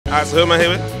Alright, so who am I here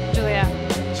with? Julia.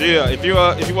 Julia, if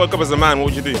you woke up as a man, what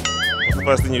would you do? What's the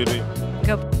first thing you would do?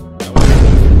 Go.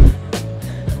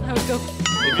 I would go.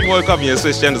 If you woke up and you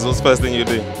switched genders, what's the first thing you would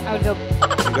do? I would go.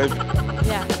 You go,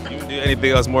 Yeah. you would do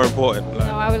anything else more important? Like,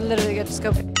 No, I would literally go just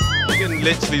go. you can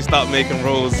literally start making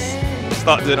rules,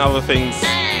 start doing other things.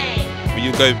 But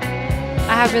you go,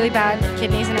 I have really bad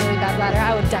kidneys and a really bad bladder.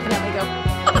 I would definitely go.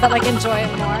 But like enjoy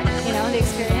it more, you know, the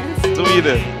experience. so what do you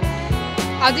do?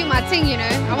 I'll do my thing, you know.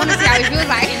 I want to see how it feels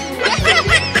like.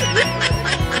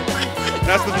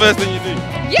 That's the first thing you do?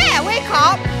 Yeah, wake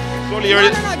up. Surely you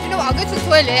already, No, do you know what? I'll go to the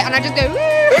toilet and I just go.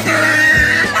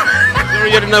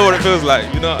 you already know what it feels like.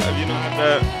 Have you not had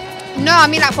that? No, I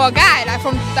mean like for a guy, like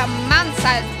from the man's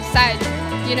side,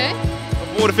 you know.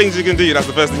 Of all the things you can do, that's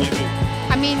the first thing you do.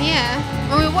 I mean, yeah.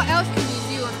 I mean, what else can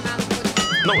you do on a man's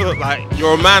body? Not with like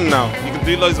you're a man now. You can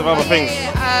do loads of other things.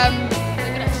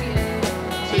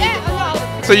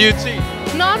 So you cheat?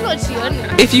 No, I'm not cheating.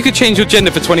 If you could change your gender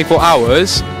for 24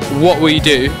 hours, what will you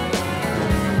do?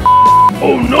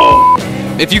 Oh no!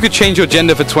 If you could change your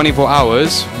gender for 24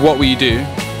 hours, what will you do?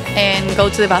 And go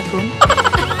to the bathroom.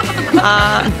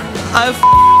 I've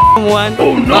one.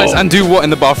 Oh no! Nice, and do what in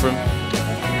the bathroom?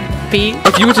 Pee.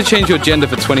 If you were to change your gender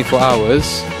for 24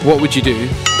 hours, what would you do?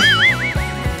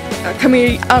 Can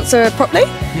we answer properly?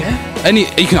 Yeah.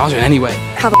 You can answer it anyway.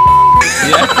 Have a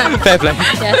Yeah, fair play.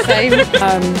 Yeah, same.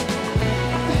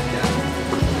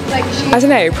 I don't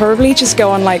know, probably just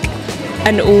go on like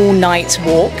an all-night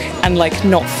walk and like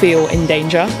not feel in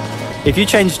danger. If you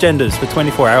change genders for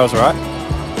 24 hours, right?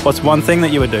 What's one thing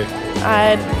that you would do?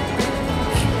 I'd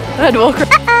walk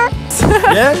around.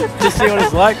 Yeah? Just see what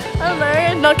it's like? I don't know,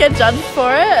 and not get judged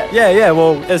for it. Yeah,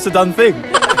 well, it's a done thing.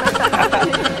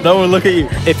 No one will look at you.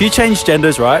 If you change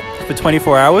genders, right, for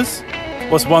 24 hours,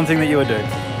 what's one thing that you would do?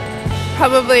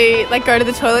 Probably like go to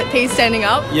the toilet, pee standing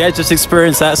up. Yeah, just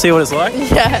experience that, see what it's like?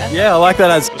 Yeah. Yeah, I like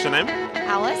that as... What's your name?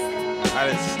 Alice?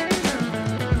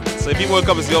 Alice. So if you woke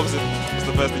up as the opposite, what's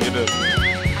the first thing you do?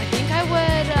 I think I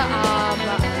would,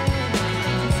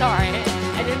 sorry,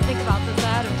 I didn't think about this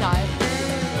ahead of time.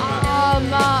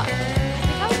 I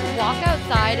think I would walk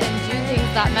outside and do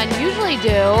things that men usually do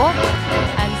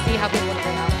and see how people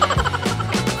turn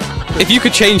out. If you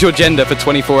could change your gender for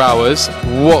 24 hours,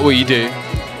 what will you do?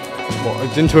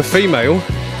 What, into a female?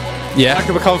 I Yeah.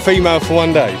 could become female for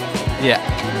one day. Yeah.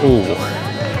 Ooh.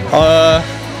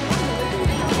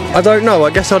 I don't know.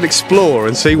 I guess I'd explore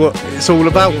and see what it's all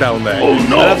about down there. Oh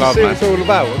no! I'd have to see what it's all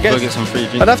about.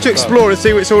 I'd have to explore and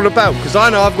see what it's all about because I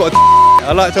know I've got.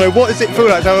 I'd like to know what does it feel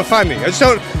like to have a family. I just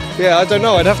don't. Yeah, I don't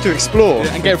know. I'd have to explore.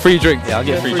 And get free drink. Yeah, I'll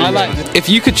get free drink. If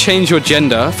you could change your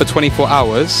gender for 24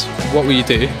 hours, what will you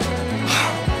do?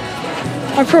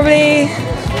 I'd probably...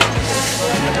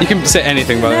 You can say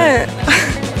anything, by the way.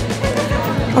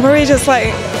 I'll probably just like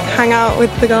hang out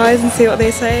with the guys and see what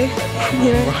they say,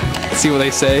 you know. See what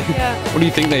they say. Yeah. What do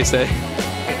you think they say?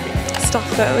 Stuff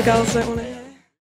that the girls don't want to hear.